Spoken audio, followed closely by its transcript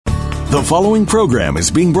The following program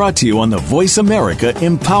is being brought to you on the Voice America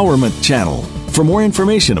Empowerment Channel. For more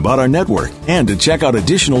information about our network and to check out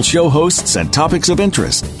additional show hosts and topics of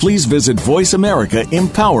interest, please visit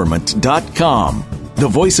voiceamericaempowerment.com. The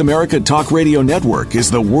Voice America Talk Radio Network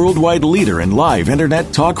is the worldwide leader in live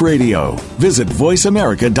Internet talk radio. Visit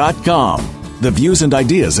voiceamerica.com. The views and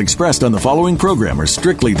ideas expressed on the following program are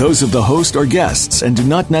strictly those of the host or guests and do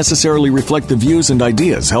not necessarily reflect the views and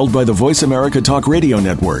ideas held by the Voice America Talk Radio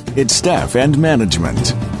Network, its staff, and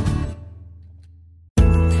management.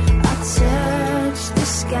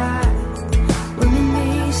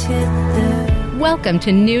 Welcome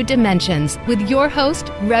to New Dimensions with your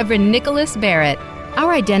host, Reverend Nicholas Barrett.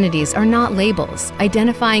 Our identities are not labels,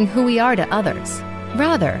 identifying who we are to others.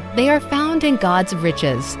 Rather, they are found in God's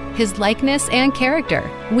riches, His likeness and character.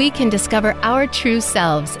 We can discover our true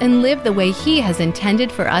selves and live the way He has intended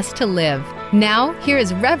for us to live. Now, here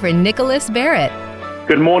is Reverend Nicholas Barrett.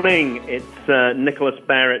 Good morning. It's Nicholas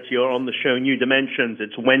Barrett. You're on the show New Dimensions.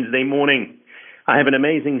 It's Wednesday morning. I have an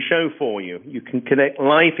amazing show for you. You can connect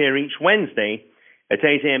live here each Wednesday at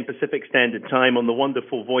 8 a.m. Pacific Standard Time on the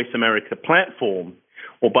wonderful Voice America platform,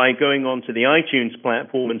 or by going on to the iTunes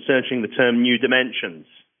platform and searching the term New Dimensions.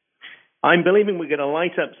 I'm believing we're going to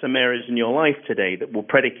light up some areas in your life today that will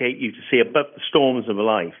predicate you to see above the storms of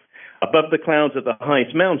life, above the clouds of the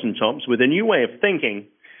highest mountaintops, with a new way of thinking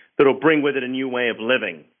that will bring with it a new way of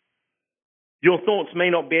living. Your thoughts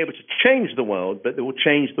may not be able to change the world, but they will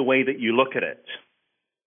change the way that you look at it.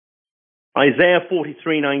 Isaiah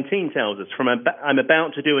 43:19 tells us, I'm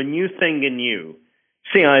about to do a new thing in you.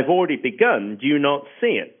 See, I've already begun. Do you not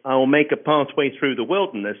see it? I will make a pathway through the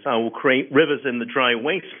wilderness. I will create rivers in the dry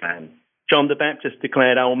wasteland. John the Baptist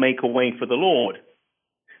declared, I will make a way for the Lord.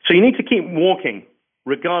 So you need to keep walking,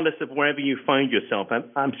 regardless of wherever you find yourself.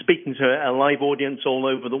 I'm speaking to a live audience all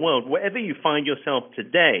over the world. Wherever you find yourself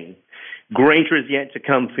today, greater is yet to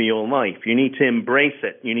come for your life. You need to embrace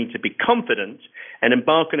it. You need to be confident and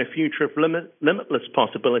embark on a future of limitless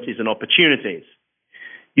possibilities and opportunities.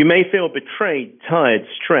 You may feel betrayed, tired,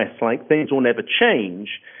 stressed, like things will never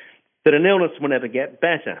change, that an illness will never get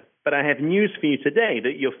better. But I have news for you today,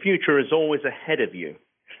 that your future is always ahead of you.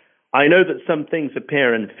 I know that some things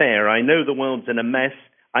appear unfair. I know the world's in a mess.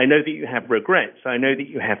 I know that you have regrets. I know that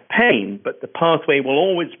you have pain, but the pathway will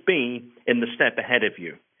always be in the step ahead of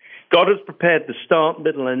you. God has prepared the start,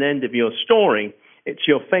 middle, and end of your story. It's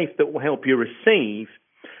your faith that will help you receive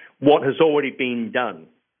what has already been done.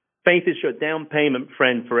 Faith is your down payment,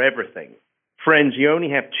 friend, for everything. Friends, you only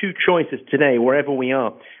have two choices today, wherever we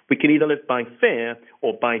are. We can either live by fear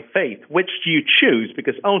or by faith. Which do you choose?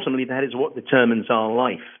 Because ultimately that is what determines our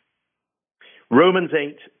life. Romans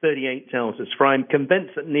 8:38 tells us, For I am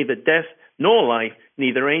convinced that neither death nor life,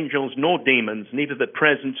 neither angels nor demons, neither the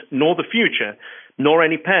present nor the future, nor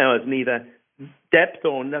any powers, neither depth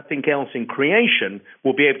or nothing else in creation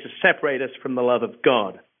will be able to separate us from the love of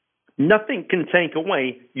God. Nothing can take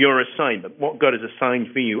away your assignment, what God has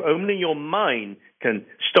assigned for you. Only your mind can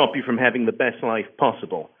stop you from having the best life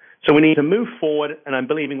possible. So we need to move forward, and I'm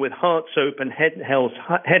believing with hearts open, head held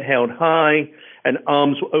high, and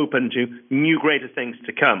arms open to new greater things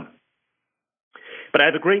to come. But I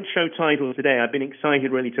have a great show title today. I've been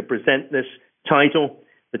excited really to present this title.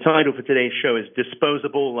 The title for today's show is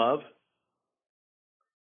Disposable Love.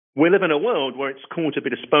 We live in a world where it's cool to be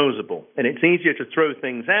disposable, and it's easier to throw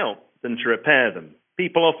things out than to repair them.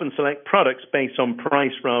 People often select products based on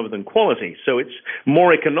price rather than quality, so it's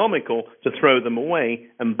more economical to throw them away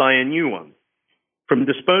and buy a new one. From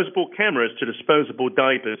disposable cameras to disposable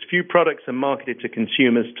diapers, few products are marketed to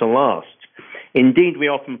consumers to last. Indeed, we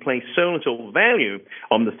often place so little value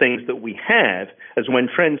on the things that we have, as when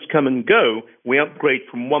trends come and go, we upgrade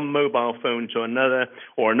from one mobile phone to another,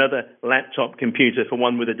 or another laptop computer for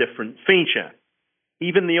one with a different feature.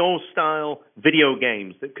 Even the old-style video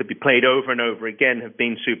games that could be played over and over again have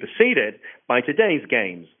been superseded by today's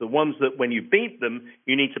games, the ones that when you beat them,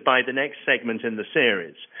 you need to buy the next segment in the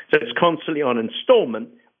series. So it's constantly on installment,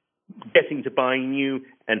 getting to buying new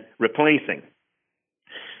and replacing.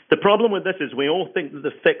 The problem with this is we all think that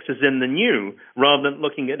the fix is in the new rather than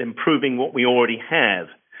looking at improving what we already have.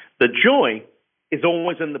 The joy is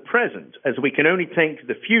always in the present, as we can only take to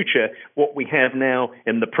the future what we have now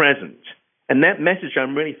in the present. And that message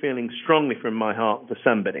I'm really feeling strongly from my heart for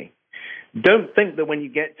somebody. Don't think that when you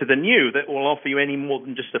get to the new that will offer you any more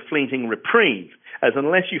than just a fleeting reprieve, as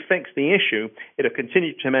unless you fix the issue, it'll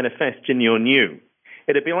continue to manifest in your new.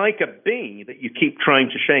 It'll be like a bee that you keep trying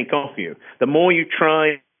to shake off you. The more you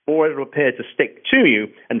try, the more it'll appear to stick to you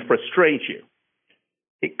and frustrate you.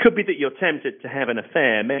 It could be that you're tempted to have an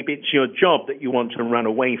affair. Maybe it's your job that you want to run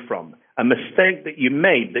away from. a mistake that you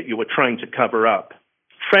made that you were trying to cover up.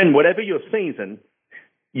 Friend, whatever your season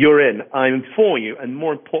you're in, I'm for you, and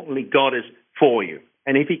more importantly, God is for you.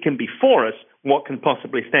 And if he can be for us, what can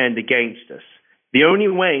possibly stand against us? The only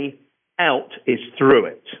way out is through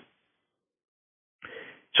it.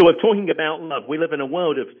 So we're talking about love. We live in a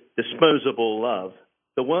world of disposable love.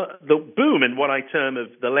 The boom in what I term of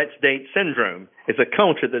the let's date syndrome is a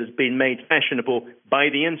culture that has been made fashionable by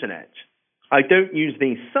the internet. I don't use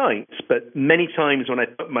these sites, but many times when I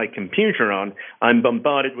put my computer on, I'm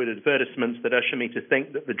bombarded with advertisements that usher me to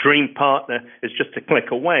think that the dream partner is just a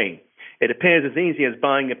click away. It appears as easy as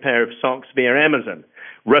buying a pair of socks via Amazon,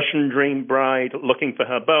 Russian dream bride looking for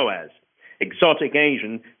her Boaz, exotic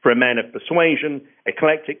Asian for a man of persuasion,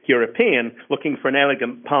 eclectic European looking for an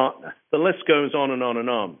elegant partner. The list goes on and on and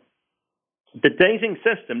on. The dating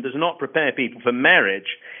system does not prepare people for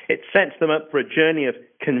marriage. It sets them up for a journey of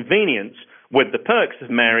convenience with the perks of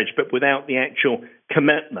marriage, but without the actual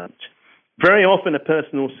commitment. Very often a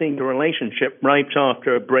person will seek a relationship right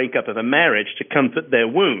after a breakup of a marriage to comfort their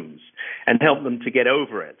wounds and help them to get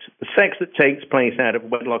over it. The sex that takes place out of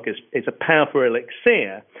wedlock is a powerful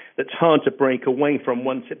elixir that's hard to break away from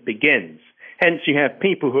once it begins. Hence, you have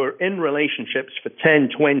people who are in relationships for 10,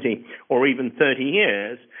 20, or even 30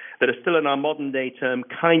 years that are still, in our modern-day term,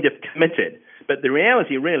 kind of committed. But the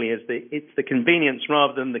reality really is that it's the convenience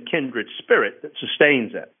rather than the kindred spirit that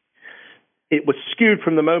sustains it. It was skewed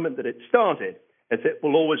from the moment that it started, as it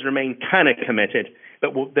will always remain kind of committed,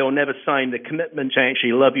 but they'll never sign the commitment to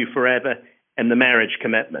actually love you forever and the marriage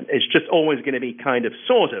commitment. It's just always going to be kind of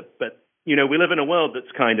sort of, but we live in a world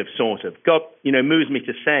that's kind of sort of. God, moves me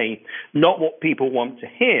to say not what people want to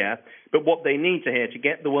hear, but what they need to hear to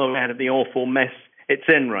get the world out of the awful mess it's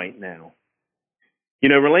in right now.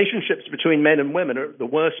 Relationships between men and women are at the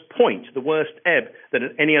worst point, the worst ebb than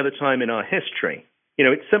at any other time in our history.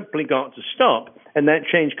 It's simply got to stop, and that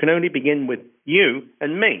change can only begin with you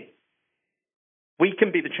and me. We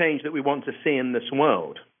can be the change that we want to see in this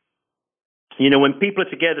world. When people are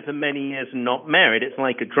together for many years and not married, it's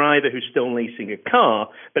like a driver who's still leasing a car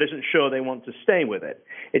but isn't sure they want to stay with it.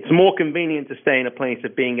 It's more convenient to stay in a place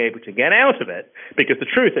of being able to get out of it because the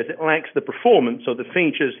truth is it lacks the performance or the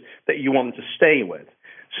features that you want to stay with.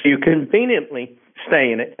 So you conveniently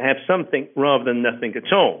stay in it and have something rather than nothing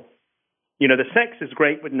at all. The sex is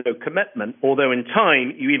great with no commitment, although in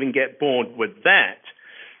time you even get bored with that.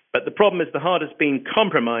 But the problem is the heart has been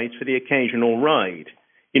compromised for the occasional ride.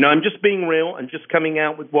 I'm just being real and just coming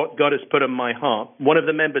out with what God has put in my heart. One of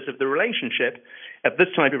the members of the relationship, of this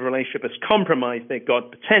type of relationship, has compromised their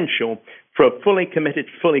God potential for a fully committed,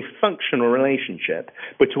 fully functional relationship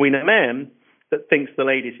between a man that thinks the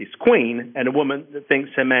lady's his queen and a woman that thinks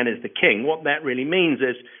her man is the king. What that really means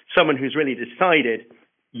is someone who's really decided,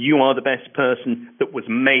 you are the best person that was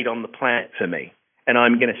made on the planet for me, and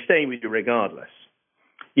I'm going to stay with you regardless.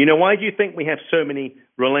 Why do you think we have so many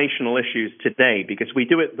relational issues today? Because we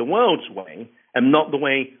do it the world's way and not the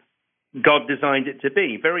way God designed it to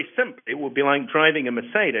be. Very simply, it would be like driving a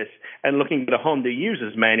Mercedes and looking at a Honda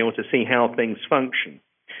user's manual to see how things function.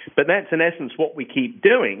 But that's in essence what we keep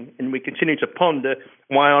doing, and we continue to ponder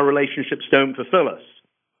why our relationships don't fulfill us.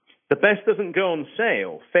 The best doesn't go on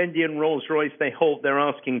sale. Fendi and Rolls-Royce, they hold their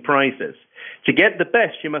asking prices. To get the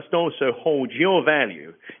best, you must also hold your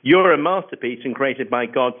value. You're a masterpiece and created by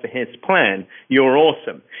God for his plan. You're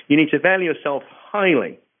awesome. You need to value yourself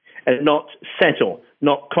highly and not settle,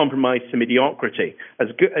 not compromise to mediocrity. A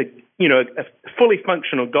fully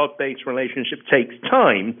functional God-based relationship takes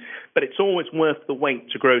time, but it's always worth the wait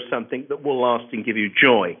to grow something that will last and give you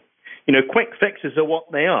joy. Quick fixes are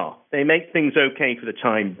what they are. They make things okay for the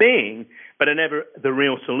time being, but are never the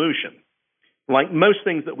real solution. Like most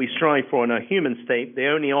things that we strive for in our human state, they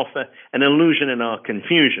only offer an illusion in our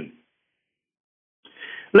confusion.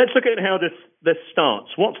 Let's look at how this starts.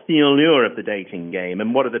 What's the allure of the dating game,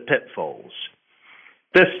 and what are the pitfalls?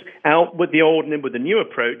 This out with the old and in with the new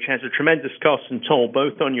approach has a tremendous cost and toll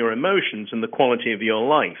both on your emotions and the quality of your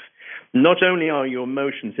life. Not only are your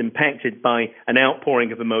emotions impacted by an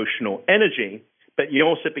outpouring of emotional energy, but you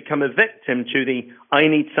also become a victim to the I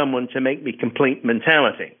need someone to make me complete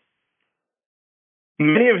mentality.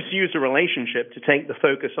 Many of us use a relationship to take the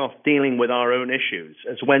focus off dealing with our own issues,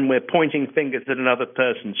 as when we're pointing fingers at another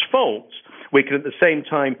person's faults, we can at the same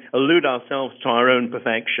time elude ourselves to our own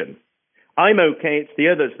perfection. I'm okay, it's the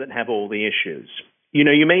others that have all the issues.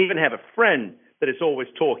 You may even have a friend that is always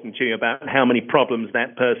talking to you about how many problems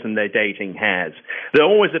that person they're dating has. There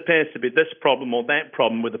always appears to be this problem or that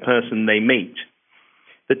problem with the person they meet.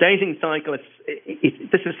 The dating cycle,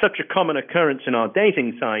 this is such a common occurrence in our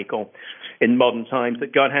dating cycle in modern times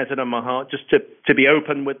that God has it on my heart just to be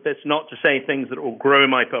open with this, not to say things that will grow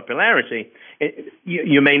my popularity.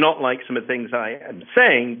 You may not like some of the things I am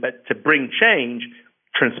saying, but to bring change,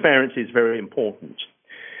 transparency is very important.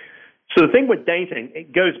 So the thing with dating,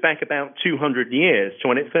 it goes back about 200 years to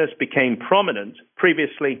when it first became prominent.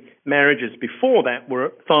 Previously, marriages before that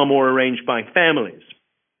were far more arranged by families,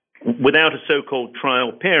 without a so-called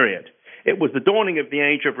trial period. It was the dawning of the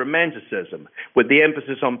age of romanticism, with the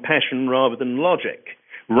emphasis on passion rather than logic.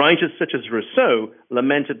 Writers such as Rousseau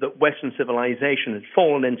lamented that Western civilization had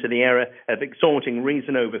fallen into the era of exalting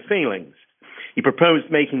reason over feelings. He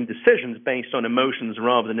proposed making decisions based on emotions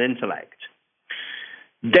rather than intellect.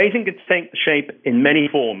 Dating could take the shape in many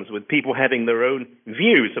forms, with people having their own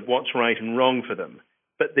views of what's right and wrong for them.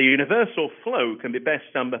 But the universal flow can be best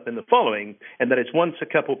summed up in the following, and that is once a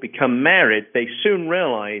couple become married, they soon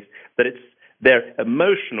realize that it's their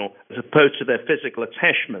emotional as opposed to their physical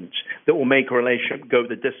attachment that will make a relationship go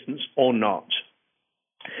the distance or not.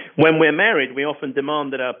 When we're married, we often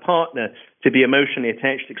demand that our partner to be emotionally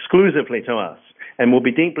attached exclusively to us, and will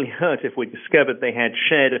be deeply hurt if we discovered they had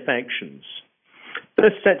shared affections.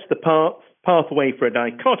 This sets the pathway for a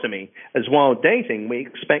dichotomy, as while dating, we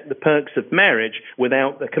expect the perks of marriage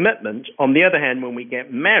without the commitment. On the other hand, when we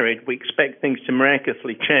get married, we expect things to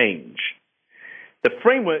miraculously change. The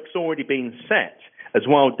framework's already been set, as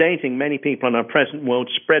while dating, many people in our present world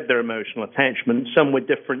spread their emotional attachment, some with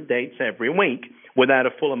different dates every week, without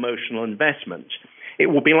a full emotional investment. It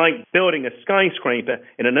will be like building a skyscraper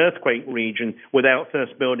in an earthquake region without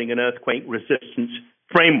first building an earthquake resistance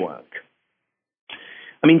framework.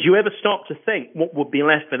 I mean, do you ever stop to think what would be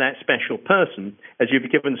left for that special person as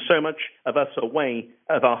you've given so much of us away,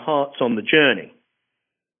 of our hearts on the journey?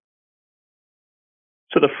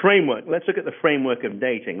 So the framework, let's look at the framework of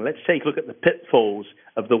dating. Let's take a look at the pitfalls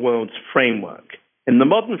of the world's framework. In the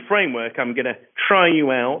modern framework, I'm going to try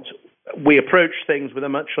you out. We approach things with a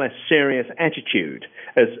much less serious attitude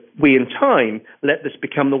as we, in time, let this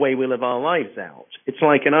become the way we live our lives out. It's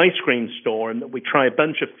like an ice cream store in that we try a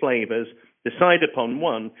bunch of flavors, decide upon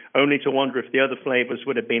one, only to wonder if the other flavors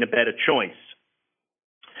would have been a better choice.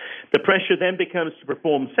 The pressure then becomes to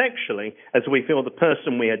perform sexually as we feel the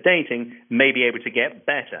person we are dating may be able to get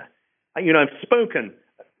better. You know, I've spoken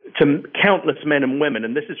to countless men and women,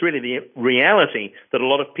 and this is really the reality that a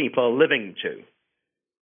lot of people are living to.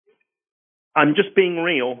 I'm just being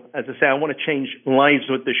real. As I say, I want to change lives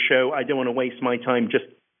with this show. I don't want to waste my time just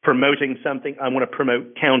promoting something. I want to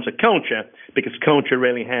promote counterculture because culture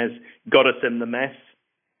really has got us in the mess.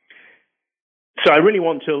 So I really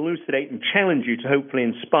want to elucidate and challenge you to hopefully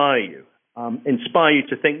inspire you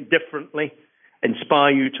to think differently, inspire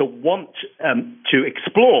you to want to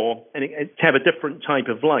explore and to have a different type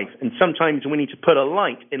of life. And sometimes we need to put a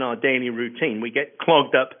light in our daily routine. We get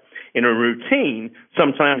clogged up in a routine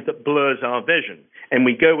sometimes that blurs our vision. And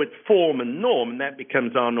we go with form and norm, and that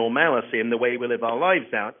becomes our normalcy and the way we live our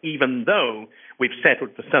lives out, even though we've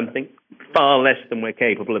settled for something far less than we're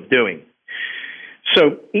capable of doing.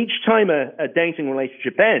 So each time a dating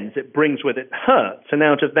relationship ends, it brings with it hurts, and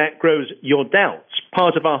out of that grows your doubts.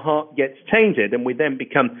 Part of our heart gets tainted, and we then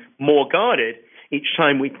become more guarded each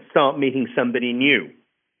time we start meeting somebody new.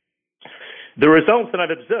 The results that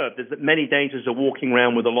I've observed is that many daters are walking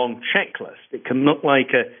around with a long checklist. It can look like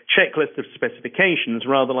a checklist of specifications,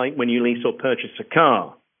 rather like when you lease or purchase a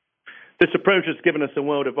car. This approach has given us a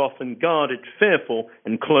world of often guarded, fearful,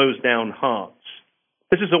 and closed-down hearts.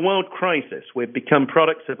 This is a world crisis. We've become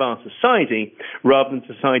products of our society rather than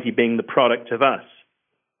society being the product of us.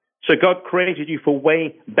 So God created you for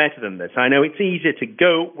way better than this. I know it's easier to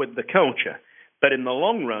go with the culture, but in the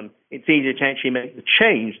long run, it's easier to actually make the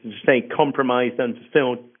change than to stay compromised and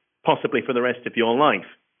fulfilled, possibly for the rest of your life.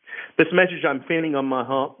 This message I'm feeling on my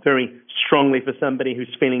heart very strongly for somebody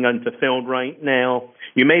who's feeling unfulfilled right now.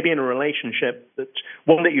 You may be in a relationship,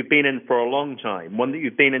 one that you've been in for a long time, one that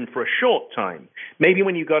you've been in for a short time. Maybe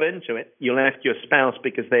when you got into it, you left your spouse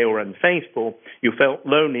because they were unfaithful. You felt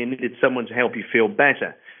lonely and needed someone to help you feel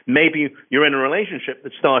better. Maybe you're in a relationship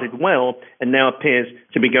that started well and now appears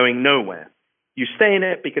to be going nowhere. You stay in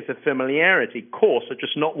it because of familiarity, course, or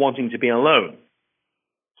just not wanting to be alone.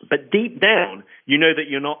 But deep down, you know that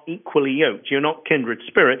you're not equally yoked. You're not kindred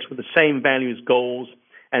spirits with the same values, goals,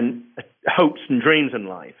 and hopes and dreams in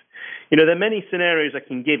life. You know, there are many scenarios I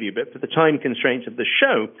can give you, but for the time constraints of the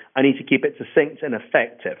show, I need to keep it succinct and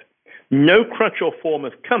effective. No crutch or form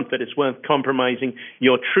of comfort is worth compromising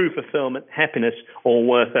your true fulfillment, happiness, or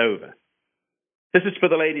worth over. This is for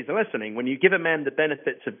the ladies listening. When you give a man the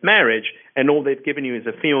benefits of marriage and all they've given you is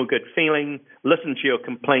a feel-good feeling, listened to your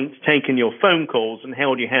complaints, taken your phone calls, and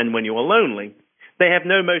held your hand when you were lonely, they have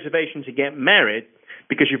no motivation to get married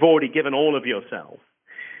because you've already given all of yourself.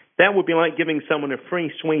 That would be like giving someone a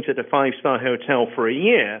free suite at a five-star hotel for a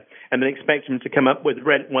year and then expect them to come up with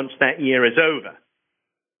rent once that year is over.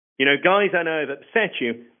 Guys, I know I've upset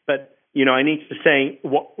you, but, I need to say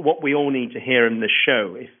what we all need to hear in this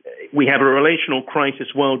show. If we have a relational crisis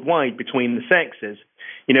worldwide between the sexes.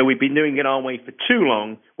 We've been doing it our way for too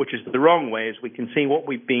long, which is the wrong way, as we can see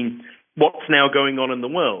what's now going on in the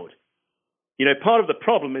world. Part of the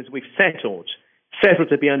problem is we've settled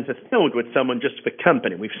to be unfulfilled with someone just for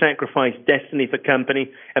company. We've sacrificed destiny for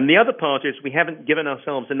company. And the other part is we haven't given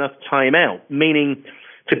ourselves enough time out, meaning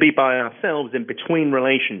to be by ourselves in between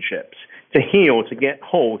relationships, to heal, to get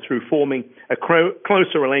whole through forming a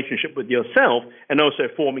closer relationship with yourself and also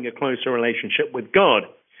forming a closer relationship with God.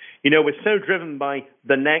 We're so driven by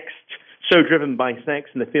the next, so driven by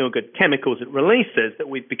sex and the feel-good chemicals it releases that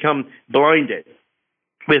we've become blinded.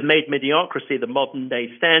 We've made mediocrity the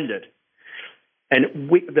modern-day standard.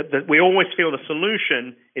 And we always feel the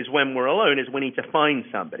solution is when we're alone, is we need to find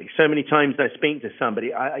somebody. So many times I speak to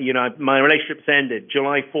somebody, my relationship's ended,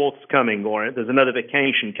 July 4th's coming, or there's another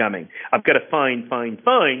vacation coming. I've got to find.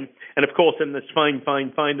 And of course, in this find,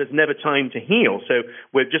 there's never time to heal. So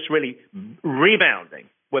we're just really rebounding.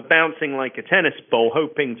 We're bouncing like a tennis ball,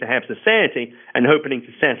 hoping to have society and hoping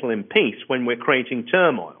to settle in peace when we're creating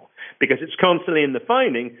turmoil. Because it's constantly in the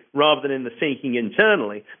finding rather than in the seeking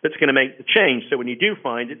internally that's going to make the change. So when you do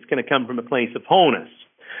find, it's going to come from a place of wholeness.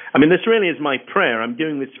 This really is my prayer. I'm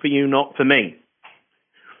doing this for you, not for me.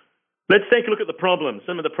 Let's take a look at the problems,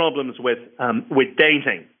 some of the problems with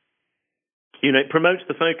dating. It promotes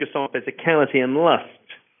the focus on physicality and lust.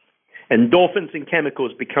 Endorphins and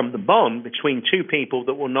chemicals become the bond between two people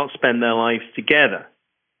that will not spend their lives together.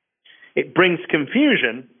 It brings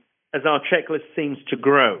confusion as our checklist seems to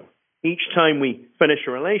grow. Each time we finish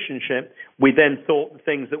a relationship, we then thought the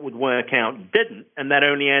things that would work out didn't, and that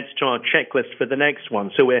only adds to our checklist for the next one.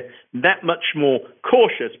 So we're that much more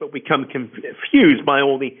cautious, but become confused by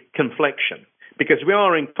all the confliction. Because we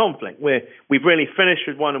are in conflict, we've really finished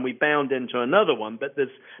with one and we bound into another one, but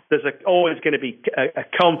there's always going to be a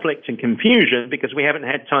conflict and confusion because we haven't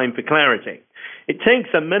had time for clarity. It takes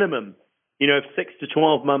a minimum of 6 to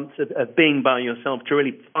 12 months of being by yourself to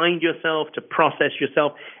really find yourself, to process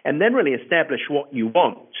yourself, and then really establish what you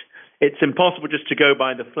want. It's impossible just to go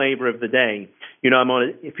by the flavor of the day.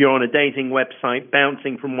 If you're on a dating website,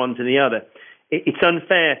 bouncing from one to the other, it's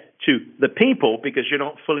unfair to the people because you're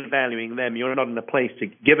not fully valuing them. You're not in a place to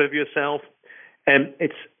give of yourself, and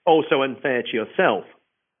it's also unfair to yourself.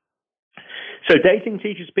 So dating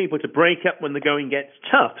teaches people to break up when the going gets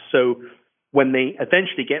tough. So when they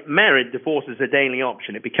eventually get married, divorce is a daily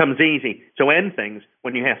option. It becomes easy to end things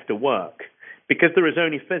when you have to work. Because there is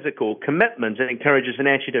only physical commitment, it encourages an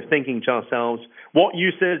attitude of thinking to ourselves, what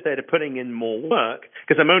use is there to putting in more work?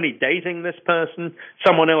 Because I'm only dating this person,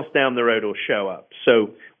 someone else down the road will show up.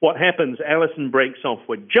 So what happens, Alison breaks off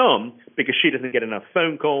with John because she doesn't get enough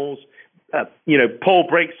phone calls. Paul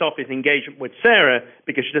breaks off his engagement with Sarah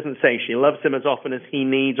because she doesn't say she loves him as often as he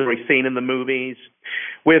needs or he's seen in the movies.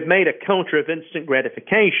 We've made a culture of instant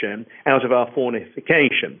gratification out of our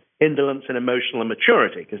fornication, indolence and emotional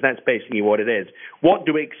immaturity, because that's basically what it is. What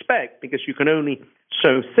do we expect? Because you can only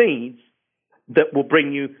sow seeds that will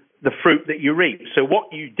bring you the fruit that you reap. So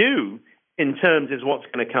what you do in terms is what's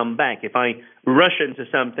going to come back. If I rush into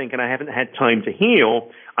something and I haven't had time to heal,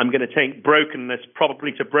 I'm going to take brokenness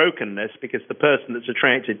probably to brokenness because the person that's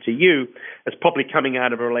attracted to you is probably coming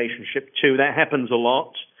out of a relationship too. That happens a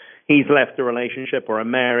lot. He's left a relationship or a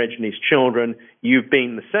marriage and his children. You've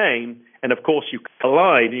been the same. And of course, you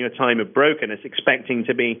collide in your time of brokenness, expecting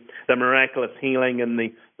to be the miraculous healing and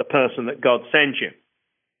the person that God sent you.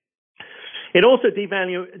 It also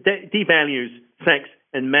devalues sex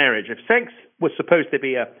and marriage. If sex was supposed to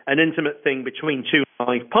be an intimate thing between two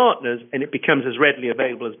life partners and it becomes as readily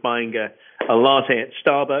available as buying a latte at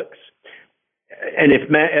Starbucks, and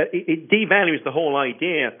it devalues the whole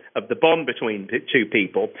idea of the bond between two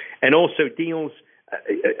people and also deals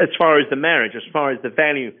as far as the marriage, as far as the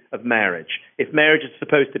value of marriage. If marriage is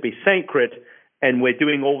supposed to be sacred and we're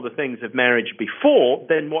doing all the things of marriage before,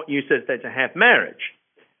 then what use is there to have marriage?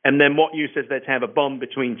 And then what use is there to have a bond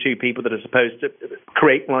between two people that are supposed to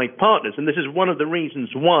create life partners? And this is one of the reasons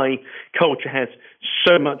why culture has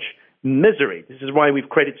so much misery. This is why we've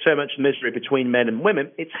created so much misery between men and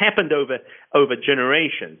women. It's happened over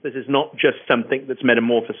generations. This is not just something that's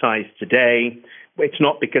metamorphosized today. It's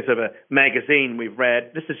not because of a magazine we've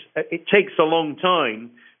read. It takes a long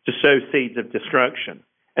time to sow seeds of destruction.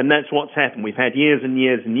 And that's what's happened. We've had years and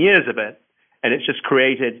years and years of it, and it's just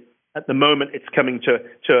created, at the moment, it's coming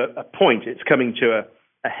to a point. It's coming to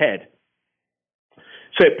a head.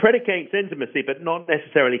 So it predicates intimacy, but not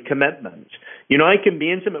necessarily commitment. I can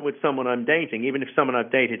be intimate with someone I'm dating, even if someone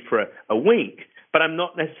I've dated for a week, but I'm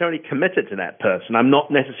not necessarily committed to that person. I'm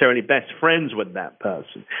not necessarily best friends with that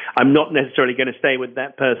person. I'm not necessarily going to stay with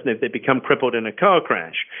that person if they become crippled in a car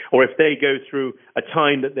crash, or if they go through a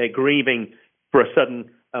time that they're grieving for a sudden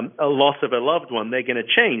a loss of a loved one, they're going to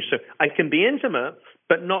change. So I can be intimate,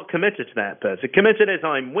 but not committed to that person. Committed as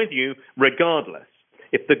I'm with you regardless.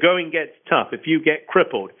 If the going gets tough, if you get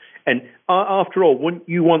crippled, and after all, wouldn't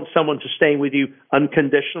you want someone to stay with you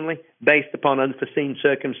unconditionally based upon unforeseen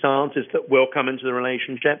circumstances that will come into the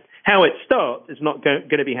relationship? How it starts is not going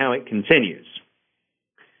to be how it continues.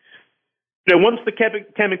 Once the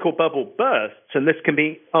chemical bubble bursts, and this can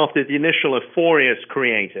be after the initial euphoria is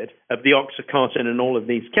created of the oxytocin and all of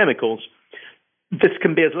these chemicals, this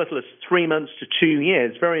can be as little as 3 months to 2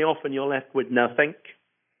 years. Very often you're left with nothing.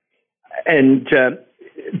 And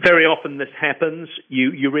very often this happens.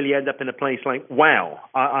 You really end up in a place like, wow,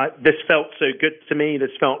 this felt so good to me.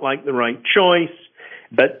 This felt like the right choice.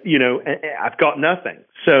 But, I've got nothing.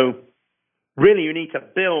 So really you need to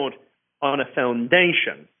build on a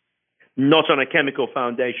foundation, not on a chemical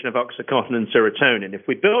foundation of oxytocin and serotonin. If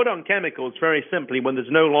we build on chemicals, very simply, when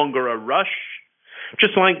there's no longer a rush,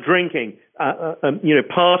 just like drinking,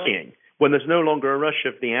 partying, when there's no longer a rush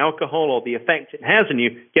of the alcohol or the effect it has on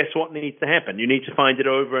you, guess what needs to happen? You need to find it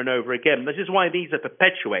over and over again. This is why these are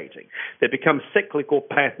perpetuating. They become cyclical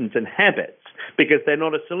patterns and habits because they're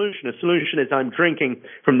not a solution. A solution is I'm drinking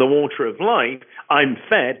from the water of life, I'm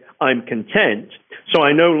fed, I'm content, so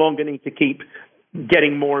I no longer need to keep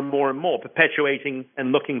getting more and more and more, perpetuating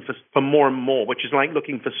and looking for more and more, which is like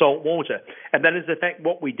looking for salt water. And that is, in fact,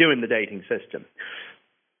 what we do in the dating system.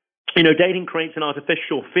 Dating creates an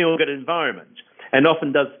artificial feel-good environment and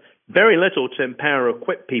often does very little to empower or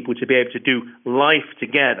equip people to be able to do life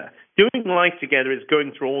together. Doing life together is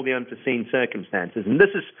going through all the unforeseen circumstances. And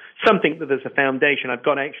this is something that there's a foundation. I've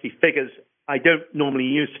got actually figures. I don't normally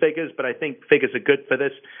use figures, but I think figures are good for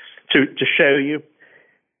this to show you.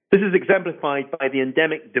 This is exemplified by the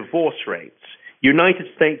endemic divorce rates. United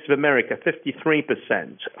States of America,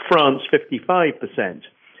 53%. France, 55%.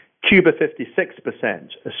 Cuba, 56%.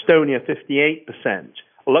 Estonia, 58%.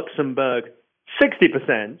 Luxembourg,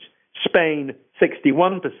 60%. Spain,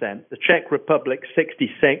 61%. The Czech Republic,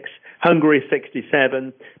 66%. Hungary,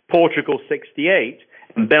 67%. Portugal, 68%.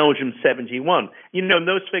 And Belgium, 71%. And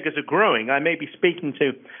those figures are growing. I speak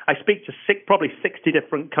to probably 60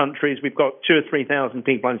 different countries. We've got 2,000 or 3,000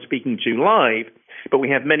 people I'm speaking to live, but we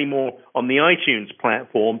have many more on the iTunes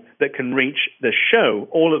platform that can reach the show.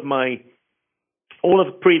 All of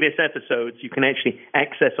the previous episodes you can actually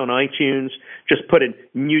access on iTunes. Just put in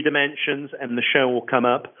New Dimensions and the show will come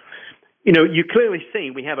up. You clearly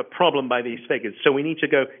see we have a problem by these figures, so we need to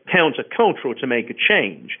go countercultural to make a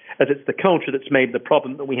change, as it's the culture that's made the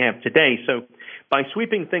problem that we have today. So by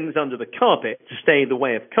sweeping things under the carpet to stay the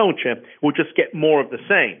way of culture, we'll just get more of the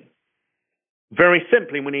same. Very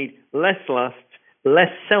simply, we need less lust,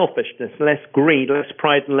 less selfishness, less greed, less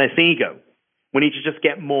pride, and less ego. We need to just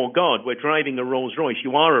get more God. We're driving a Rolls Royce.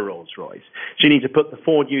 You are a Rolls Royce. So you need to put the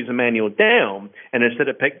Ford user manual down and instead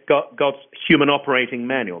of pick God's human operating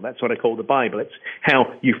manual. That's what I call the Bible. It's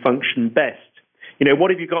how you function best.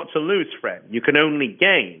 What have you got to lose, friend? You can only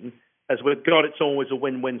gain. As with God, it's always a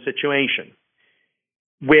win-win situation.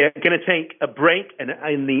 We're going to take a break, and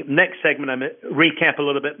in the next segment, I'm going to recap a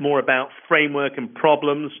little bit more about framework and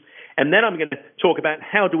problems. And then I'm going to talk about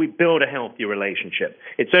how do we build a healthy relationship.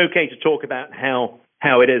 It's okay to talk about how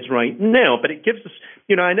it is right now, but it gives us,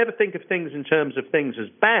 I never think of things in terms of things as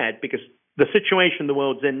bad because the situation the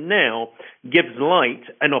world's in now gives light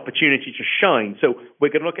an opportunity to shine. So we're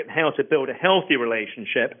going to look at how to build a healthy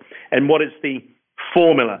relationship and what is the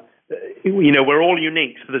formula. We're all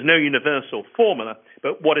unique, so there's no universal formula,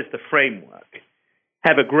 but what is the framework?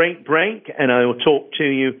 Have a great break, and I will talk to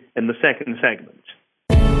you in the second segment.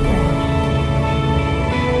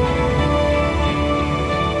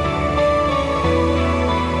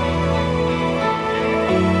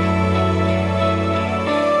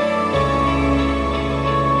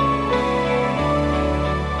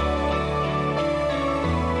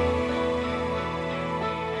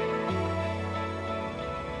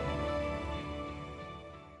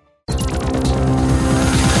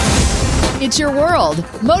 It's your world.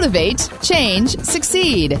 Motivate, change,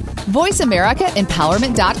 succeed.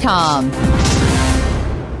 VoiceAmericaEmpowerment.com.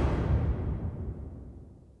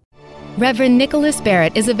 Reverend Nicholas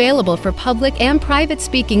Barrett is available for public and private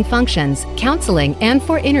speaking functions, counseling, and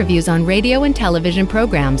for interviews on radio and television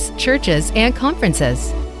programs, churches, and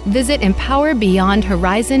conferences. Visit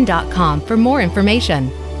EmpowerBeyondHorizon.com for more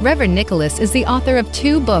information. Reverend Nicholas is the author of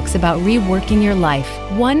 2 books about reworking your life,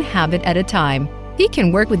 one habit at a time. He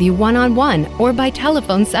can work with you one-on-one or by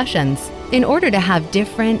telephone sessions. In order to have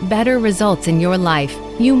different, better results in your life,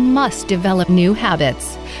 you must develop new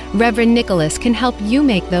habits. Reverend Nicholas can help you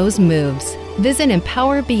make those moves. Visit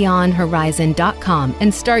EmpowerBeyondHorizon.com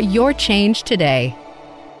and start your change today.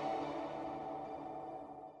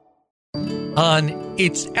 On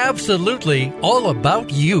It's Absolutely All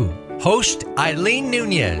About You, host Eileen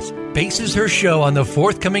Nunez bases her show on the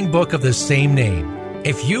forthcoming book of the same name.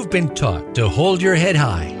 If you've been taught to hold your head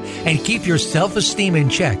high and keep your self-esteem in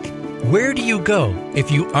check, where do you go if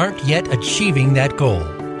you aren't yet achieving that goal?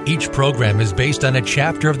 Each program is based on a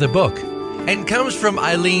chapter of the book and comes from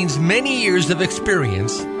Eileen's many years of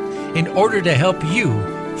experience in order to help you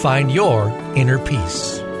find your inner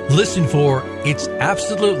peace. Listen for It's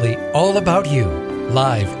Absolutely All About You,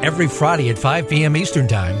 live every Friday at 5 p.m. Eastern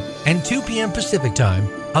Time and 2 p.m. Pacific Time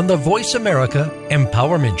on the Voice America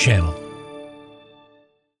Empowerment Channel.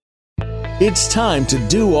 It's time to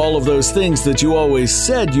do all of those things that you always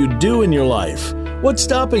said you'd do in your life. What's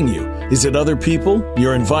stopping you? Is it other people,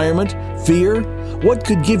 your environment, fear? What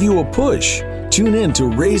could give you a push? Tune in to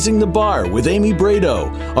Raising the Bar with Amy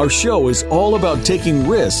Brado. Our show is all about taking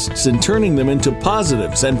risks and turning them into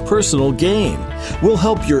positives and personal gain. We'll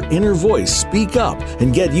help your inner voice speak up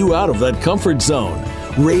and get you out of that comfort zone.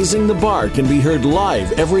 Raising the Bar can be heard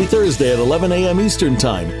live every Thursday at 11 a.m. Eastern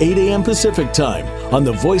Time, 8 a.m. Pacific Time on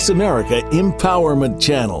the Voice America Empowerment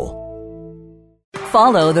Channel.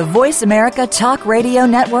 Follow the Voice America Talk Radio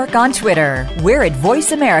Network on Twitter. We're at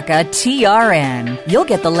Voice America TRN. You'll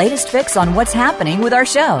get the latest fix on what's happening with our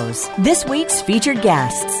shows, this week's featured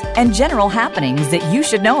guests, and general happenings that you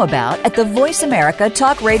should know about at the Voice America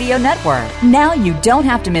Talk Radio Network. Now you don't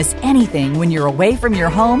have to miss anything when you're away from your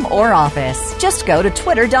home or office. Just go to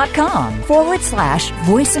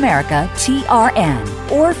twitter.com/Voice America TRN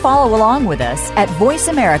or follow along with us at Voice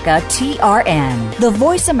America TRN, the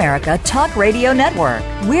Voice America Talk Radio Network.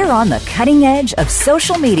 We're on the cutting edge of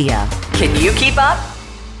social media. Can you keep up?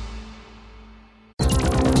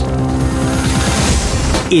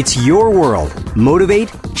 It's your world.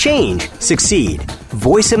 Motivate, change, succeed.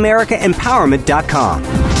 VoiceAmericaEmpowerment.com.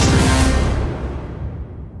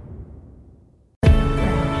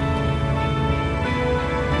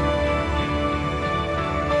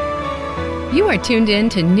 You are tuned in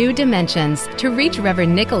to New Dimensions. To reach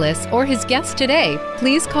Reverend Nicholas or his guest today,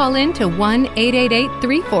 please call in to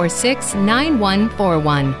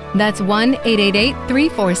 1-888-346-9141. That's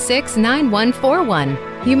 1-888-346-9141.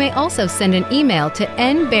 You may also send an email to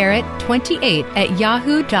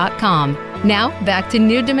nbarrett28@yahoo.com. Now, back to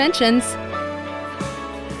New Dimensions.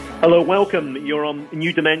 Hello, welcome. You're on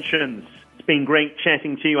New Dimensions. It's been great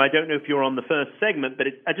chatting to you. I don't know if you're on the first segment, but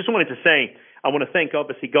I just wanted to say I want to thank,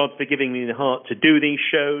 obviously, God for giving me the heart to do these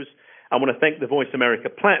shows. I want to thank the Voice America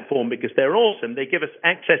platform because they're awesome. They give us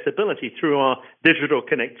accessibility through our digital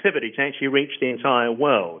connectivity to actually reach the entire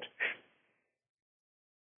world.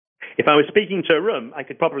 If I was speaking to a room, I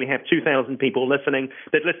could probably have 2,000 people listening.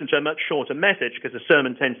 They'd listen to a much shorter message because a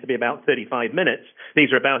sermon tends to be about 35 minutes.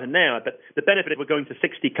 These are about an hour. But the benefit of we're going to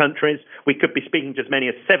 60 countries, we could be speaking to as many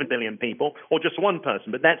as 7 billion people or just one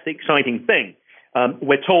person. But that's the exciting thing.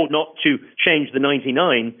 We're told not to change the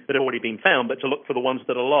 99 that have already been found, but to look for the ones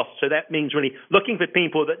that are lost. So that means really looking for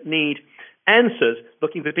people that need answers,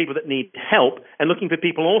 looking for people that need help, and looking for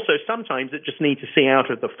people also sometimes that just need to see out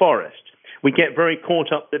of the forest. We get very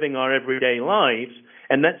caught up living our everyday lives,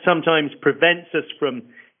 and that sometimes prevents us from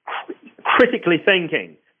critically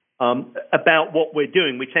thinking about what we're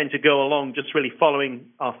doing. We tend to go along just really following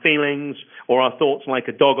our feelings or our thoughts like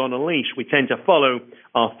a dog on a leash. We tend to follow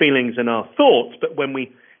our feelings and our thoughts, but when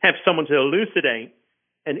we have someone to elucidate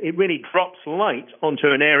and it really drops light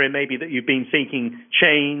onto an area maybe that you've been seeking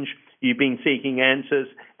change, you've been seeking answers,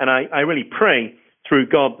 and I really pray through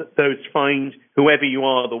God that those find whoever you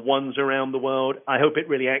are, the ones around the world. I hope it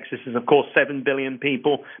really accesses, of course, 7 billion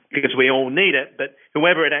people because we all need it. But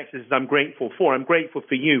whoever it accesses, I'm grateful for. I'm grateful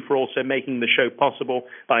for you for also making the show possible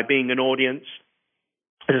by being an audience.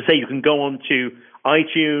 As I say, you can go on to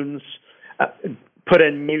iTunes, put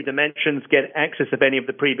in New Dimensions, get access of any of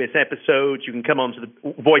the previous episodes. You can come onto the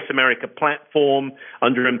Voice America platform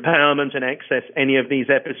under Empowerment and access any of these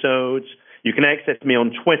episodes. You can access me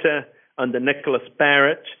on Twitter under Nicholas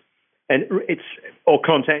Barrett, or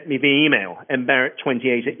contact me via email,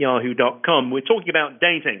 mbarrett28@yahoo.com. We're talking about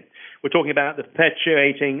dating. We're talking about the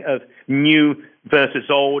perpetuating of new versus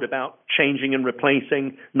old, about changing and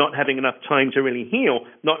replacing, not having enough time to really heal,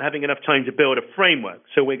 not having enough time to build a framework.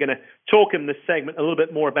 So we're going to talk in this segment a little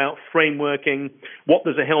bit more about frameworking, what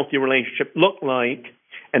does a healthy relationship look like,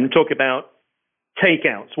 and talk about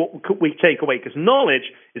takeouts. What could we take away? Because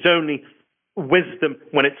knowledge is only wisdom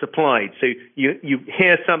when it's applied. So you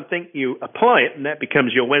hear something, you apply it, and that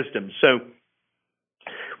becomes your wisdom. So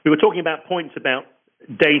we were talking about points about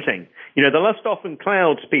dating. The lust often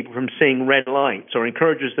clouds people from seeing red lights or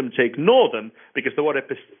encourages them to ignore them because of what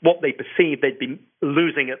they perceive they'd be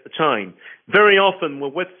losing at the time. Very often we're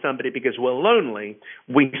with somebody because we're lonely.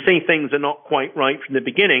 We see things are not quite right from the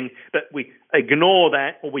beginning, but we ignore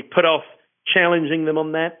that, or we put off challenging them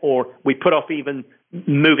on that, or we put off even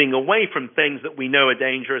moving away from things that we know are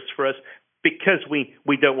dangerous for us because we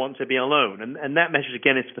don't want to be alone. And that message,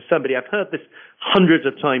 again, is for somebody. I've heard this hundreds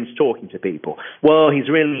of times talking to people. Well, he's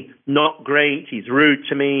really not great. He's rude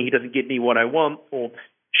to me. He doesn't give me what I want, or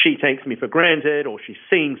she takes me for granted, or she's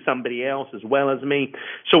seeing somebody else as well as me.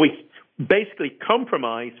 So we basically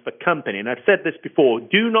compromise for company. And I've said this before,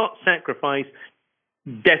 do not sacrifice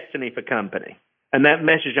destiny for company. And that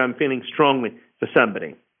message I'm feeling strongly for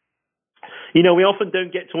somebody. We often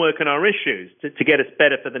don't get to work on our issues to get us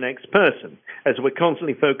better for the next person, as we're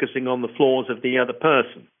constantly focusing on the flaws of the other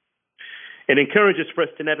person. It encourages for us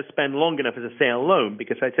to never spend long enough, as I say, alone,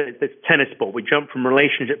 because I said it's this tennis ball. We jump from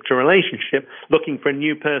relationship to relationship, looking for a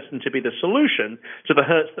new person to be the solution to the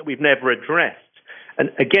hurts that we've never addressed.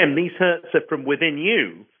 And again, these hurts are from within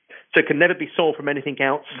you, so it can never be solved from anything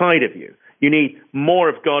outside of you. You need more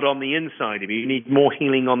of God on the inside of you. You need more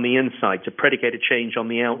healing on the inside to predicate a change on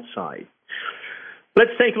the outside.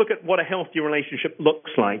 Let's take a look at what a healthy relationship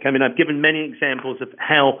looks like. I mean, I've given many examples of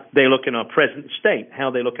how they look in our present state, how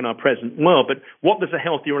they look in our present world, but what does a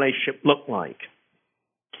healthy relationship look like?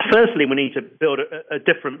 Firstly, we need to build a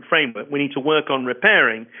different framework. We need to work on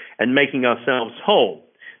repairing and making ourselves whole.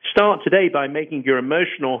 Start today by making your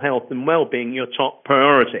emotional health and well-being your top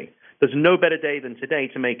priority. There's no better day than today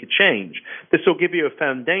to make a change. This will give you a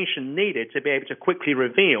foundation needed to be able to quickly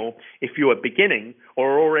reveal if you are beginning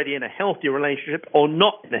or already in a healthy relationship or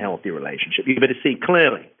not in a healthy relationship. You better see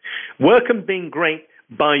clearly. Work on being great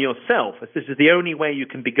by yourself, as this is the only way you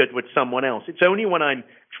can be good with someone else. It's only when I'm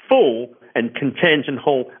full and content and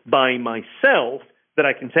whole by myself that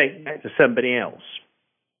I can take that to somebody else.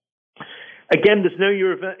 Again, there's no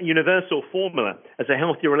universal formula. As a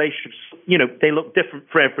healthy relationship, they look different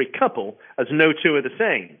for every couple, as no two are the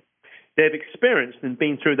same. They've experienced and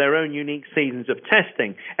been through their own unique seasons of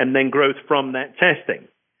testing and then growth from that testing.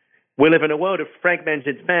 We live in a world of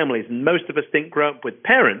fragmented families, and most of us didn't grow up with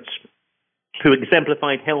parents who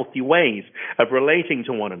exemplified healthy ways of relating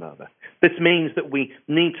to one another. This means that we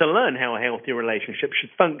need to learn how a healthy relationship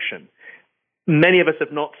should function. Many of us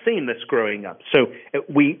have not seen this growing up. So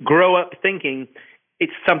we grow up thinking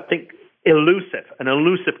it's something elusive, an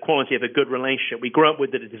elusive quality of a good relationship. We grow up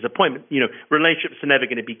with it as a disappointment. Relationships are never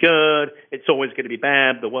going to be good. It's always going to be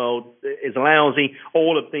bad. The world is lousy.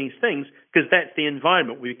 All of these things, because that's the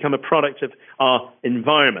environment. We become a product of our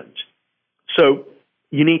environment. So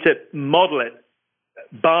you need to model it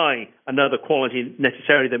by another quality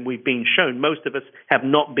necessarily than we've been shown. Most of us have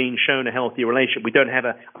not been shown a healthy relationship. We don't have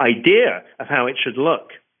an idea of how it should look.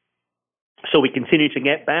 So we continue to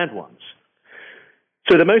get bad ones.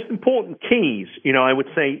 So the most important keys, I would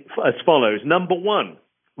say as follows. Number one,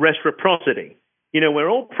 reciprocity. We're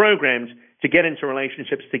all programmed to get into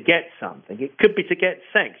relationships to get something. It could be to get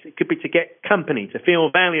sex. It could be to get company, to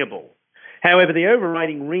feel valuable. However, the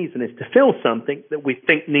overriding reason is to fill something that we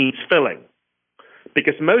think needs filling.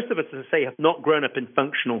 Because most of us, as I say, have not grown up in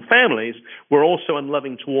functional families, we're also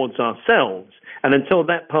unloving towards ourselves. And until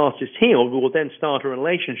that past is healed, we will then start a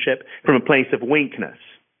relationship from a place of weakness.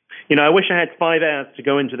 I wish I had 5 hours to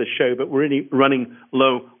go into the show, but we're really running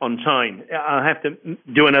low on time. I'll have to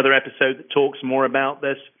do another episode that talks more about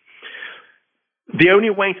this. The only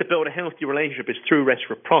way to build a healthy relationship is through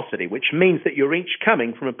reciprocity, which means that you're each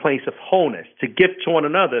coming from a place of wholeness to give to one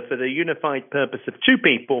another for the unified purpose of two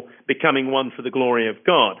people becoming one for the glory of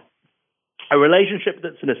God. A relationship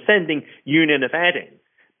that's an ascending union of adding.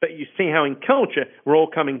 But you see how in culture we're all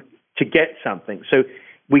coming to get something. So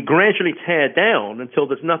we gradually tear down until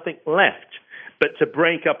there's nothing left but to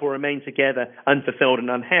break up or remain together unfulfilled and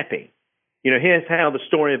unhappy. Here's how the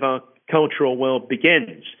story of our cultural world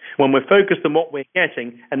begins. When we're focused on what we're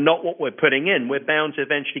getting and not what we're putting in, we're bound to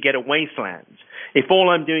eventually get a wasteland. If all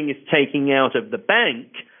I'm doing is taking out of the bank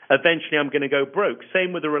eventually I'm going to go broke.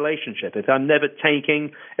 Same with a relationship. If I'm never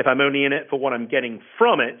taking, if I'm only in it for what I'm getting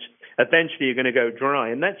from it, eventually you're going to go dry.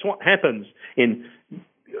 And that's what happens in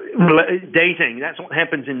dating. That's what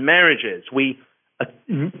happens in marriages. We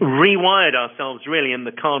rewired ourselves really in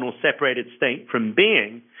the carnal separated state from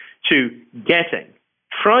being to getting.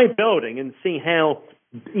 Try building and see how,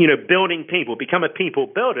 building people, become a people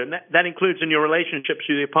builder. And that includes in your relationships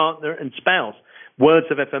with your partner and spouse. Words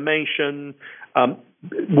of affirmation,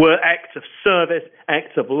 acts of service,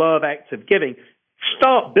 acts of love, acts of giving.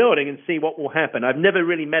 Start building and see what will happen. I've never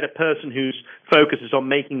really met a person whose focus is on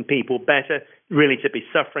making people better, really to be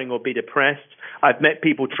suffering or be depressed. I've met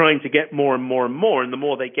people trying to get more and more and more, and the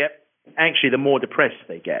more they get, actually the more depressed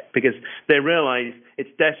they get because they realize it's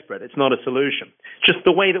desperate. It's not a solution. Just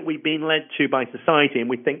the way that we've been led to by society, and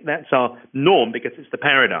we think that's our norm because it's the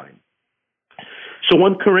paradigm. So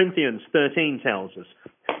 1 Corinthians 13 tells us,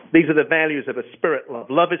 these are the values of a spirit love.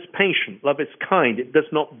 Love is patient. Love is kind. It does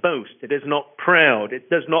not boast. It is not proud. It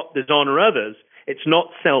does not dishonor others. It's not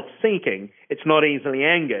self-seeking. It's not easily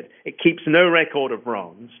angered. It keeps no record of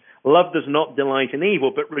wrongs. Love does not delight in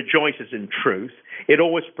evil, but rejoices in truth. It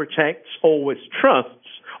always protects, always trusts,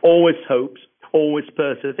 always hopes, always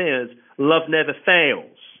perseveres. Love never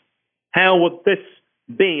fails. How would this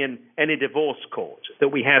be in any divorce court, that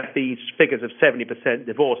we have these figures of 70%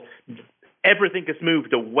 divorce? Everything has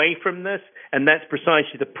moved away from this, and that's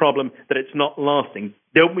precisely the problem, that it's not lasting.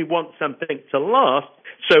 Don't we want something to last?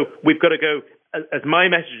 So we've got to go, as my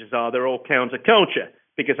messages are, they're all counterculture,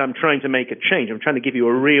 because I'm trying to make a change. I'm trying to give you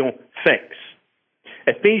a real fix.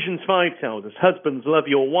 Ephesians 5 tells us, husbands, love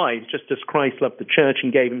your wives just as Christ loved the church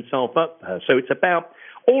and gave himself up for her. So it's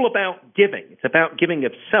all about giving. It's about giving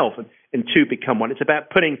of self and two become one. It's about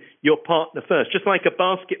putting your partner first. Just like a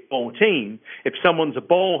basketball team, if someone's a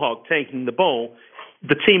ball hog taking the ball,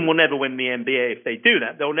 the team will never win the NBA if they do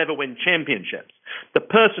that. They'll never win championships. The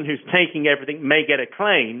person who's taking everything may get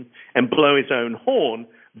acclaim and blow his own horn,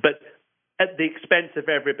 but at the expense of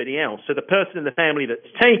everybody else. So the person in the family that's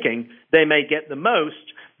taking, they may get the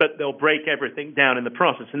most, but they'll break everything down in the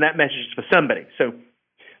process. And that message is for somebody. So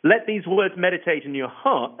let these words meditate in your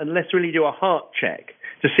heart, and let's really do a heart check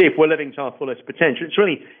to see if we're living to our fullest potential. It's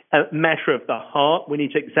really a matter of the heart. We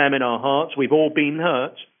need to examine our hearts. We've all been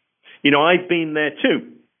hurt. I've been there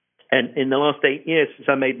too. And in the last 8 years since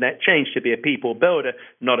I made that change to be a people builder,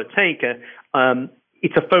 not a taker,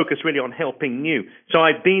 it's a focus really on helping you. So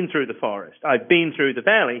I've been through the forest. I've been through the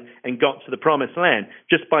valley and got to the promised land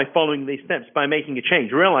just by following these steps, by making a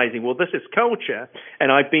change, realizing, well, this is culture,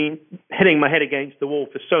 and I've been hitting my head against the wall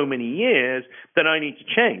for so many years that I need to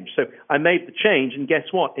change. So I made the change, and guess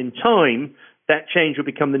what? In time, that change will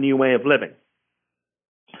become the new way of living.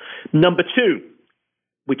 Number 2,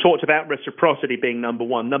 we talked about reciprocity being number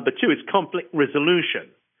 1. Number 2 is conflict resolution.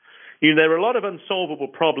 There are a lot of unsolvable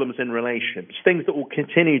problems in relationships, things that will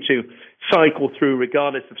continue to cycle through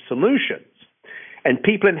regardless of solutions. And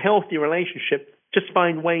people in healthy relationships just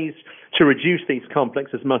find ways to reduce these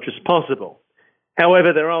conflicts as much as possible.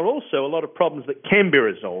 However, there are also a lot of problems that can be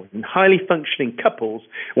resolved, and highly functioning couples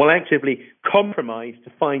will actively compromise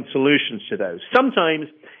to find solutions to those. Sometimes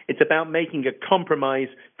it's about making a compromise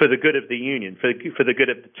for the good of the union, for the good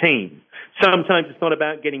of the team. Sometimes it's not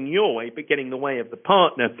about getting your way, but getting the way of the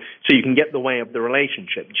partner so you can get the way of the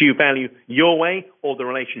relationship. Do you value your way or the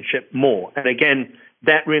relationship more? And again,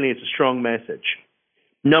 that really is a strong message.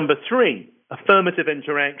 Number 3, affirmative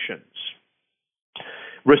interactions.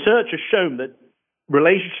 Research has shown that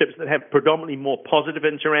relationships that have predominantly more positive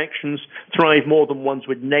interactions thrive more than ones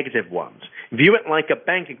with negative ones. View it like a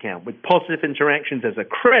bank account with positive interactions as a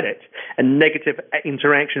credit and negative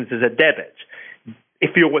interactions as a debit.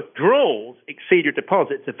 If your withdrawals exceed your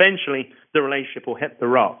deposits, eventually the relationship will hit the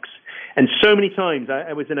rocks. And so many times,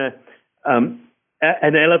 I was in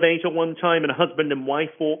an elevator one time, and a husband and wife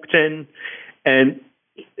walked in, and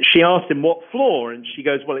she asked him what floor, and she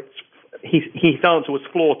goes, well, his answer was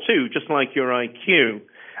floor 2, just like your IQ.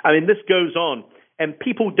 I mean, this goes on, and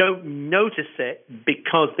people don't notice it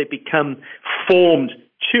because they become formed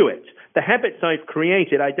to it. The habits I've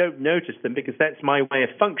created, I don't notice them because that's my way of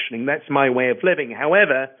functioning. That's my way of living.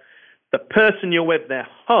 However, the person you're with, their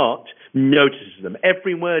heart, notices them.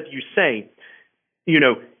 Every word you say,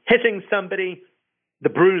 hitting somebody, the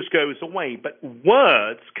bruise goes away. But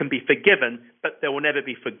words can be forgiven, but they will never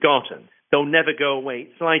be forgotten. They'll never go away.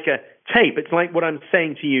 It's like a tape. It's like what I'm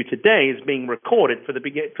saying to you today is being recorded for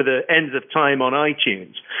the ends of time on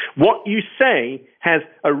iTunes. What you say has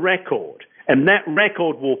a record, and that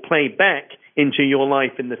record will play back into your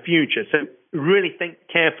life in the future. So really think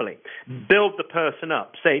carefully. Build the person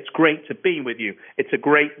up. Say, it's great to be with you. It's a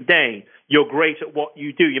great day. You're great at what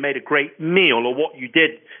you do. You made a great meal, or what you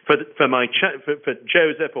did for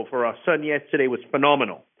Joseph or for our son yesterday was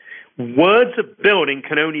phenomenal. Words of building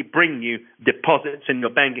can only bring you deposits in your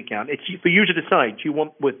bank account. It's for you to decide. Do you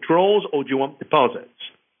want withdrawals or do you want deposits?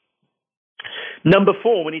 Number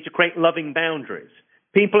 4, we need to create loving boundaries.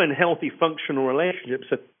 People in healthy, functional relationships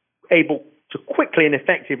are able to quickly and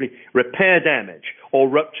effectively repair damage or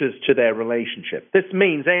ruptures to their relationship. This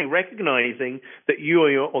means, A, recognizing that you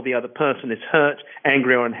or the other person is hurt,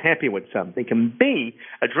 angry, or unhappy with something, and B,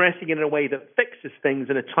 addressing it in a way that fixes things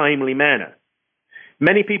in a timely manner.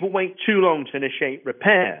 Many people wait too long to initiate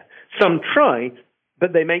repair. Some try,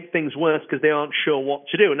 but they make things worse because they aren't sure what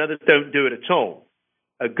to do, and others don't do it at all.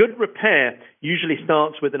 A good repair usually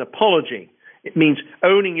starts with an apology. It means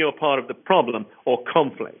owning your part of the problem or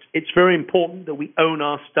conflict. It's very important that we own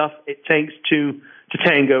our stuff. It takes two to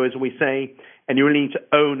tango, as we say, and you really need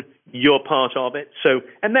to own your part of it.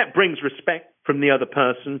 And that brings respect from the other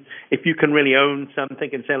person. If you can really own something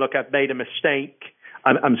and say, look, I've made a mistake.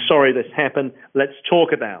 I'm sorry this happened. Let's talk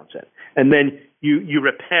about it. And then you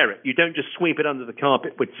repair it. You don't just sweep it under the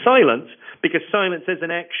carpet with silence, because silence is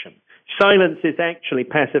an action. Silence is actually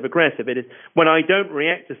passive-aggressive. It is when I don't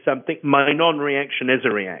react to something, my non-reaction is a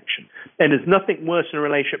reaction. And there's nothing worse in a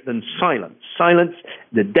relationship than silence. Silence,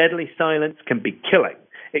 the deadly silence, can be killing.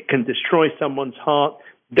 It can destroy someone's heart.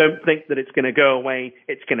 Don't think that it's going to go away.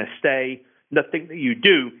 It's going to stay. Nothing that you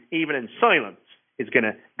do, even in silence, is going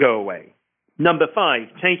to go away. Number 5,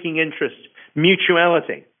 taking interest,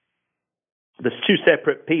 mutuality. There's two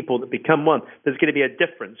separate people that become one. There's going to be a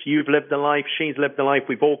difference. You've lived a life, she's lived a life.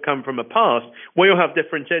 We've all come from a past. We all have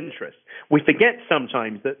different interests. We forget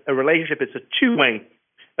sometimes that a relationship is a two-way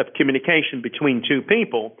of communication between two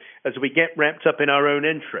people as we get wrapped up in our own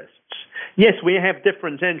interests. Yes, we have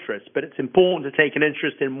different interests, but it's important to take an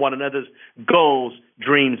interest in one another's goals,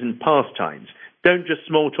 dreams, and pastimes. Don't just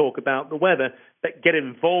small talk about the weather, but get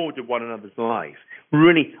involved in one another's life.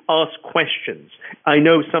 Really ask questions. I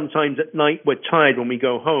know sometimes at night we're tired when we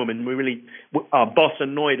go home and our boss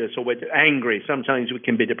annoyed us or we're angry. Sometimes we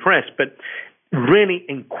can be depressed, but really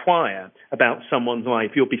inquire about someone's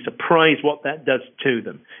life. You'll be surprised what that does to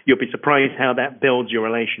them. You'll be surprised how that builds your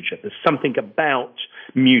relationship. There's something about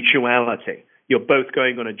mutuality. You're both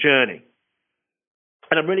going on a journey.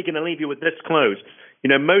 And I'm really going to leave you with this close. You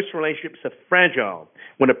know, most relationships are fragile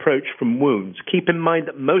when approached from wounds. Keep in mind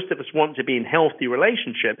that most of us want to be in healthy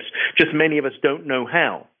relationships, just many of us don't know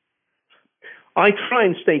how. I try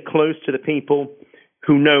and stay close to the people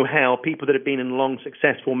who know how, people that have been in long,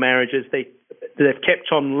 successful marriages. They've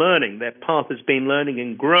kept on learning. Their path has been learning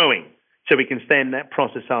and growing, so we can stay in that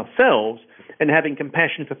process ourselves, and having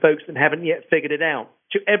compassion for folks that haven't yet figured it out.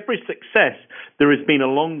 To every success, there has been a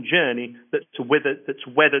long journey that's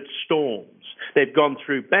weathered storms. They've gone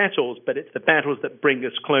through battles, but it's the battles that bring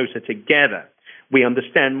us closer together. We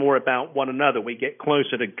understand more about one another. We get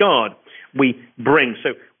closer to God. We bring. So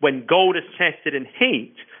when gold is tested in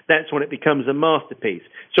heat, that's when it becomes a masterpiece.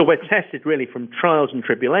 So we're tested really from trials and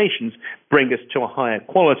tribulations, bring us to a higher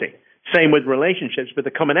quality. Same with relationships, but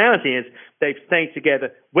the commonality is they've stayed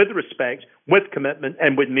together with respect, with commitment,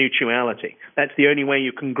 and with mutuality. That's the only way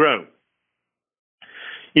you can grow.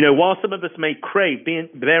 You know, while some of us may crave,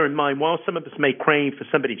 bear in mind, while some of us may crave for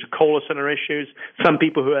somebody to call us on our issues, some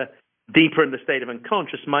people who are deeper in the state of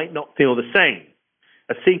unconscious might not feel the same.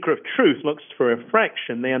 A seeker of truth looks for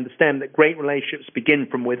reflection. They understand that great relationships begin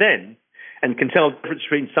from within and can tell the difference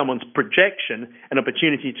between someone's projection and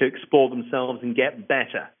opportunity to explore themselves and get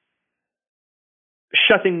better.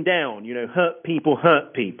 Shutting down, hurt people.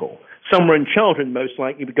 Somewhere in childhood, most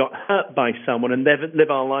likely, we got hurt by someone and live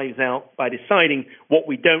our lives out by deciding what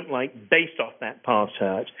we don't like based off that past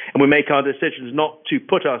hurt. And we make our decisions not to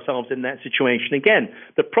put ourselves in that situation again.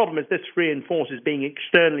 The problem is this reinforces being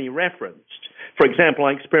externally referenced. For example,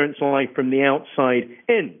 I experience life from the outside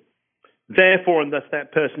in. Therefore, and thus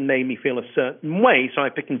that person made me feel a certain way, so I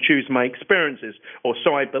pick and choose my experiences, or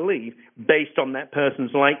so I believe, based on that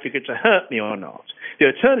person's likelihood to hurt me or not. The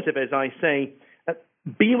alternative is I say,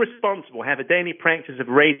 be responsible, have a daily practice of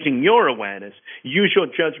raising your awareness, use your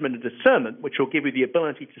judgment and discernment, which will give you the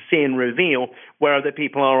ability to see and reveal where other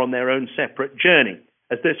people are on their own separate journey,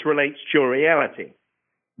 as this relates to your reality.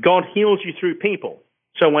 God heals you through people.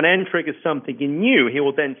 So when Anne triggers something in you, he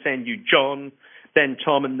will then send you John, then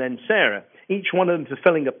Tom, and then Sarah, each one of them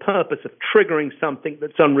fulfilling a purpose of triggering something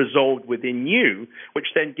that's unresolved within you, which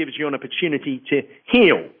then gives you an opportunity to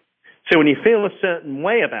heal. So when you feel a certain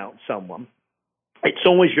way about someone, it's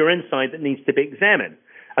always your inside that needs to be examined.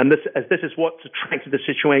 And this is what's attracted the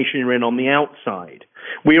situation you're in on the outside.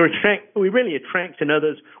 We really attract in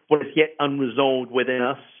others what is yet unresolved within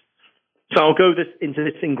us. So I'll go into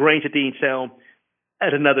this in greater detail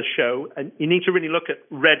at another show. And you need to really look at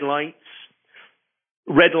red lights.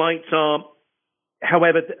 Red lights are,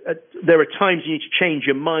 however, there are times you need to change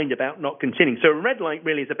your mind about not continuing. So a red light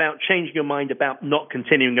really is about changing your mind about not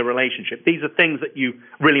continuing a relationship. These are things that you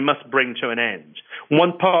really must bring to an end.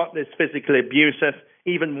 One partner is physically abusive.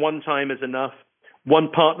 Even one time is enough. One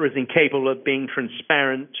partner is incapable of being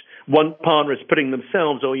transparent. One partner is putting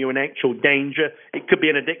themselves or you in actual danger. It could be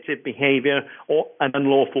an addictive behavior or an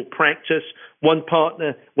unlawful practice. One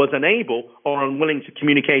partner was unable or unwilling to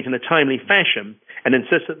communicate in a timely fashion and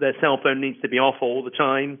insists that their cell phone needs to be off all the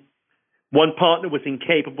time. One partner was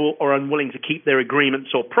incapable or unwilling to keep their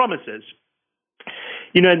agreements or promises.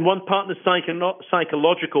 And one partner's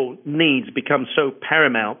psychological needs become so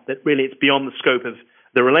paramount that really it's beyond the scope of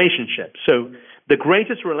the relationship. So the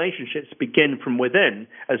greatest relationships begin from within,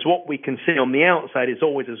 as what we can see on the outside is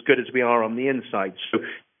always as good as we are on the inside. So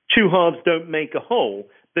two halves don't make a whole.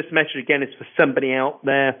 This message, again, is for somebody out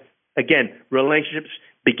there. Again, relationships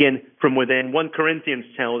begin from within. 1 Corinthians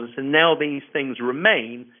tells us, and now these things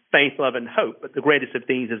remain, faith, love, and hope, but the greatest of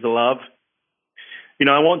these is love.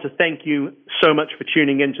 I want to thank you so much for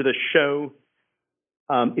tuning into the show.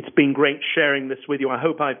 It's been great sharing this with you. I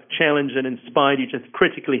hope I've challenged and inspired you to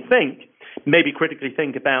critically think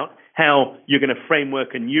about how you're going to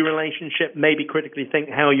framework a new relationship, maybe critically think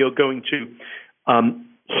how you're going to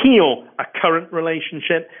heal a current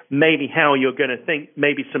relationship, maybe how you're going to think,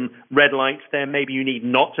 maybe some red lights there, maybe you need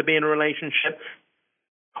not to be in a relationship,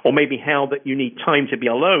 or maybe how that you need time to be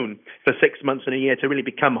alone for 6 months and a year to really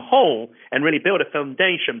become whole and really build a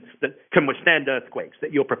foundation that can withstand earthquakes,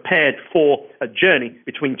 that you're prepared for a journey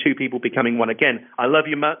between two people becoming one. Again, I love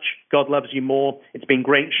you much. God loves you more. It's been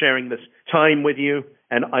great sharing this time with you,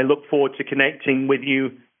 and I look forward to connecting with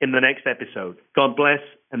you in the next episode. God bless,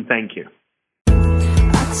 and thank you. I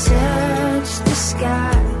touch the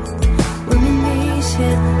sky when the knees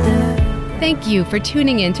hit the... Thank you for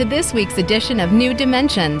tuning in to this week's edition of New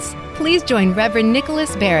Dimensions. Please join Reverend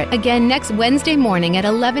Nicholas Barrett again next Wednesday morning at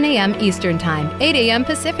 11 a.m. Eastern Time, 8 a.m.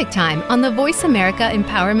 Pacific Time on the Voice America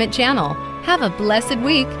Empowerment Channel. Have a blessed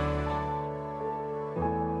week.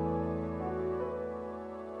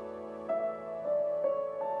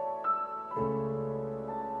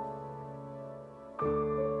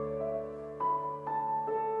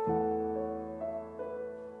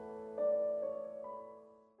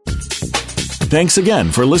 Thanks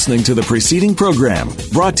again for listening to the preceding program,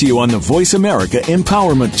 brought to you on the Voice America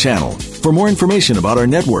Empowerment Channel. For more information about our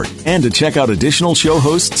network and to check out additional show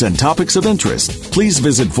hosts and topics of interest, please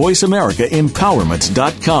visit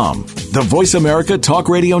voiceamericaempowerment.com. The Voice America Talk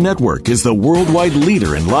Radio Network is the worldwide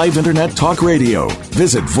leader in live Internet talk radio.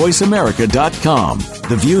 Visit voiceamerica.com.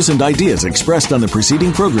 The views and ideas expressed on the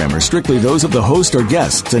preceding program are strictly those of the host or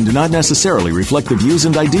guests and do not necessarily reflect the views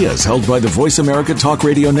and ideas held by the Voice America Talk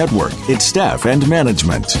Radio Network, its staff, and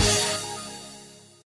management.